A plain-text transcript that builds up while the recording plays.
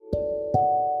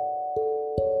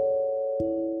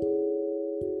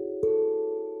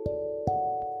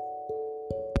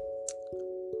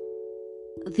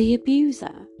The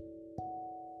abuser,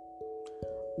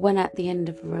 when at the end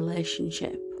of a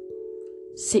relationship,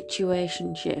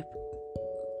 situationship,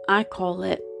 I call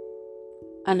it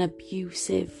an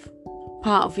abusive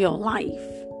part of your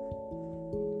life,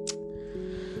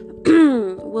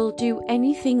 will do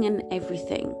anything and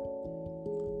everything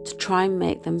to try and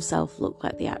make themselves look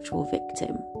like the actual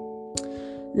victim.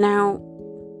 Now,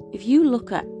 if you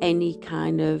look at any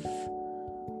kind of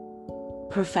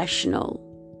professional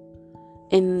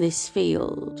in this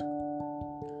field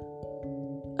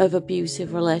of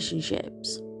abusive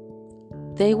relationships,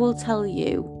 they will tell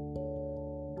you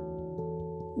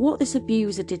what this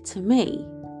abuser did to me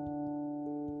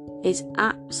is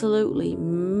absolutely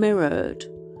mirrored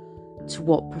to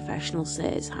what professionals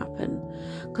say has happened.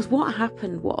 Because what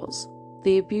happened was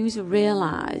the abuser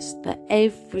realised that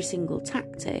every single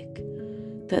tactic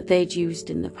that they'd used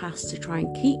in the past to try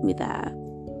and keep me there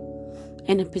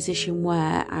in a position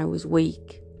where I was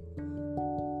weak,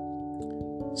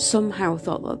 somehow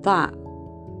thought that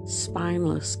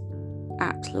spineless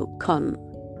absolute cunt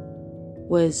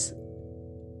was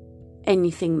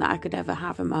anything that I could ever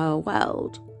have in my whole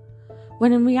world.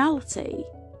 When in reality,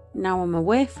 now I'm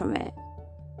away from it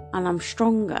and I'm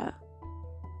stronger,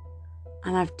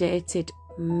 and I've dated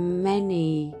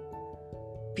many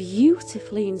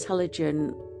beautifully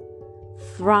intelligent,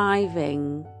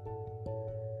 thriving,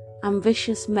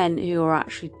 ambitious men who are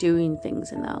actually doing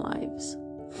things in their lives,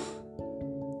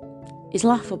 is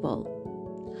laughable.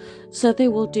 So they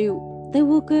will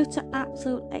go to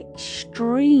absolute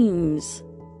extremes.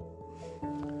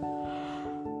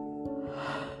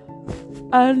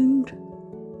 And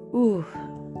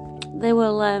they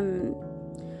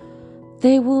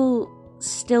will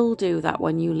still do that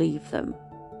when you leave them.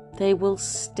 They will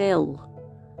still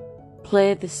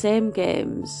play the same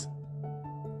games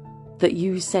that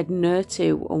you said no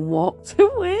to and walked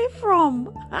away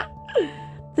from.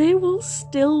 They will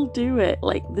still do it,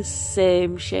 like the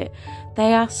same shit.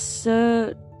 They are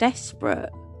so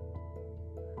desperate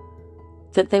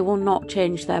that they will not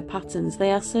change their patterns.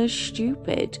 They are so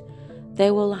stupid.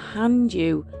 They will hand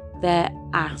you their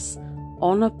ass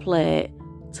on a plate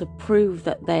to prove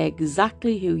that they're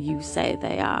exactly who you say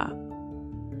they are.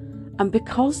 And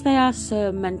because they are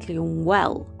so mentally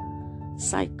unwell,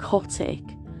 psychotic,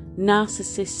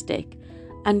 narcissistic,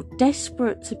 and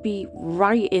desperate to be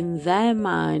right in their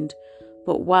mind,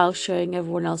 but while showing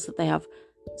everyone else that they have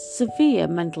severe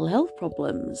mental health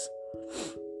problems,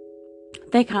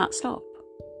 they can't stop.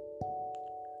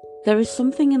 There is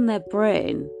something in their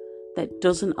brain that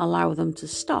doesn't allow them to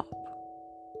stop,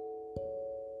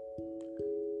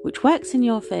 which works in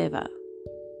your favour.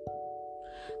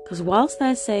 Because whilst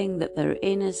they're saying that they're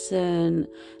innocent,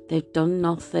 they've done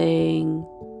nothing,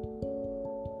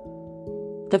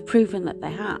 they've proven that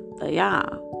they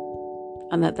are,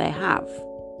 and that they have.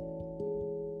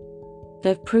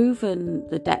 They've proven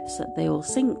the depths that they will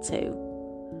sink to.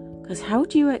 Because how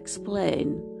do you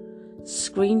explain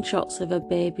screenshots of a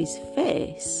baby's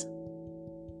face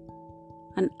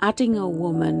and adding a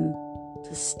woman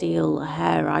to steal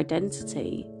her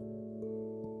identity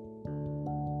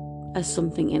as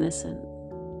something innocent?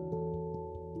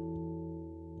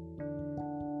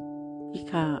 You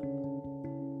can't.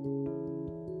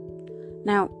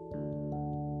 Now,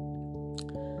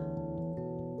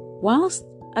 whilst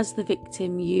as the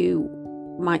victim you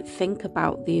might think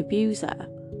about the abuser,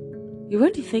 you're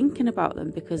only thinking about them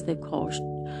because they've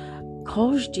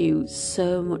caused you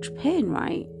so much pain,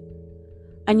 right?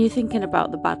 And you're thinking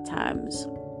about the bad times.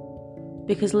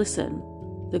 Because listen,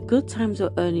 the good times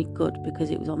were only good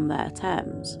because it was on their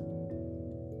terms.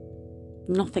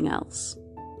 Nothing else.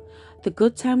 The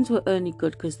good times were only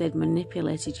good because they'd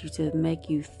manipulated you to make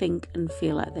you think and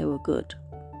feel like they were good.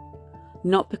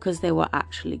 Not because they were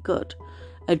actually good.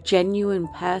 A genuine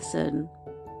person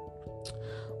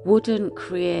wouldn't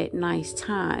create nice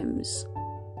times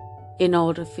in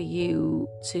order for you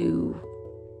to...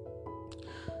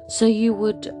 So you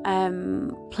would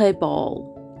play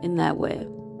ball in their way.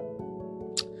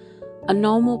 A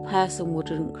normal person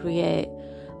wouldn't create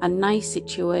a nice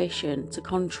situation to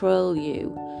control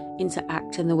you into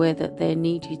acting the way that they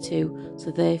need you to,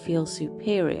 so they feel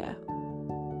superior.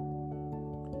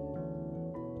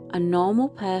 A normal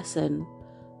person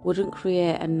wouldn't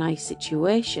create a nice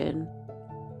situation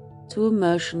to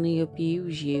emotionally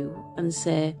abuse you and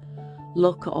say,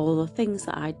 look at all the things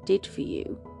that I did for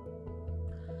you.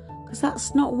 Because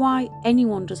that's not why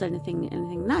anyone does anything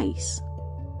nice.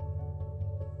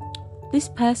 This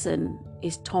person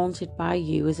is taunted by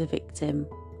you as a victim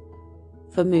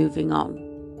for moving on.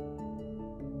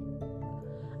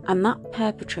 And that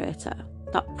perpetrator,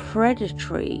 that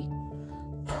predatory,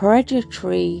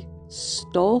 predatory,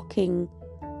 stalking,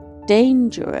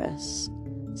 dangerous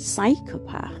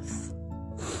psychopath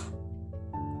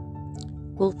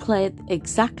will play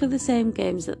exactly the same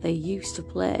games that they used to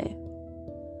play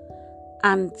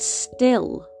and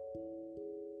still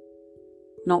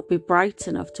not be bright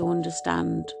enough to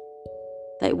understand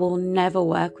that it will never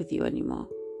work with you anymore.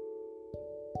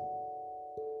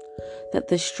 That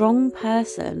the strong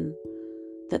person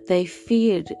that they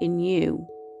feared in you,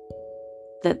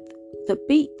 that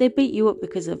they beat you up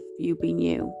because of you being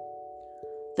you,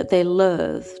 that they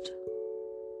loathed,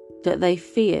 that they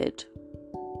feared,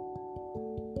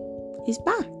 is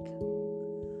back.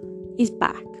 Is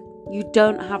back. You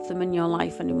don't have them in your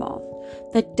life anymore.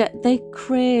 They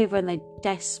crave and they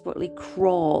desperately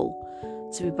crawl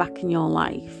to be back in your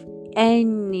life,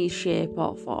 any shape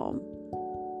or form.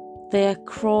 They are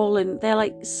crawling. They're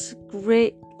like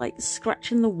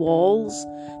scratching the walls.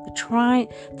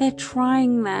 They're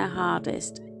trying their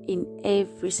hardest in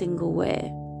every single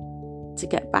way to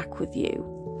get back with you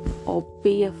or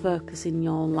be a focus in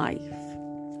your life.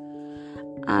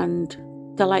 And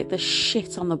they're like the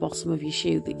shit on the bottom of your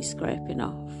shoe that you're scraping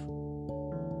off.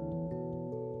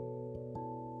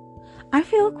 I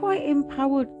feel quite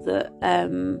empowered that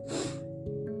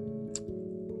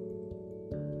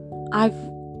I've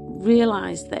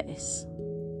realised this,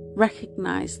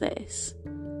 recognised this,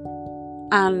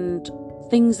 and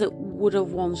things that would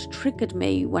have once triggered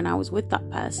me when I was with that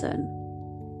person,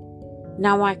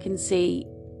 now I can see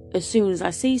as soon as I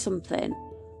see something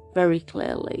very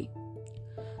clearly.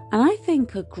 And I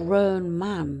think a grown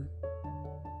man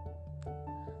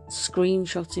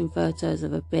screenshotting photos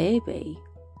of a baby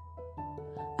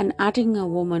and adding a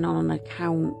woman on an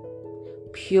account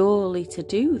purely to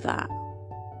do that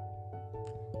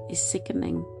is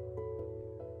sickening.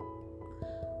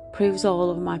 Proves all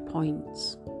of my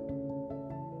points.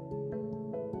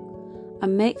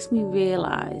 And makes me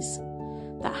realise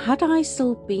that had I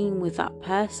still been with that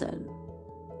person,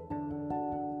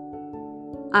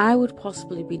 I would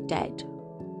possibly be dead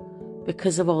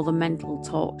because of all the mental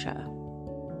torture.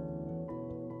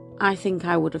 I think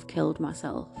I would have killed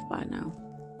myself by now.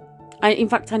 In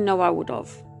fact, I know I would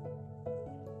have.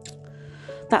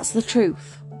 That's the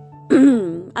truth.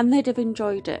 And they'd have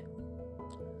enjoyed it.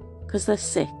 Because they're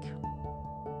sick.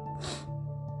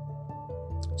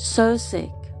 So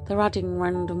sick, they're adding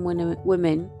random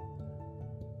women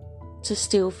to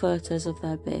steal photos of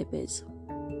their babies.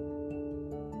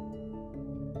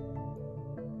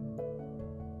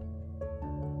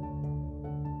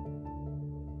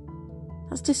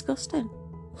 That's disgusting.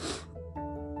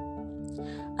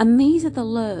 And these are the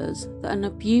lures that an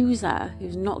abuser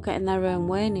who's not getting their own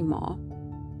way anymore,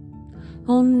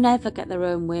 who'll never get their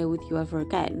own way with you ever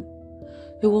again,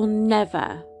 who will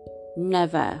never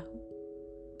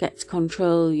get to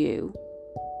control you,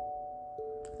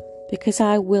 because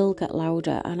I will get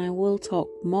louder and I will talk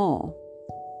more,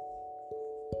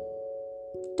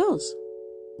 does.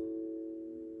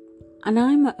 And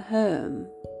I'm at home,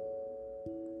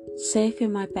 safe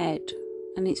in my bed,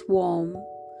 and it's warm,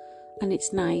 and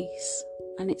it's nice,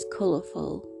 and it's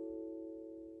colourful.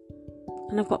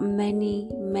 And I've got many,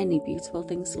 many beautiful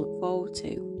things to look forward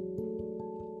to.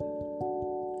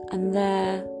 And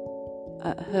they're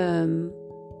at home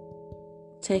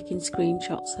taking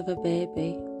screenshots of a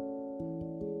baby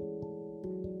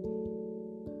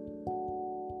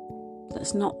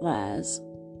that's not theirs.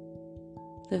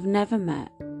 They've never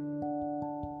met.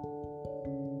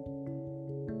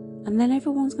 And then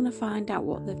everyone's going to find out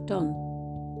what they've done.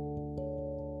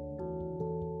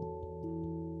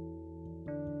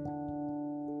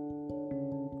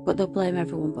 But they'll blame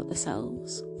everyone but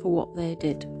themselves for what they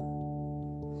did.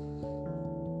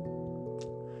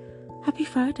 Happy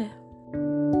Friday.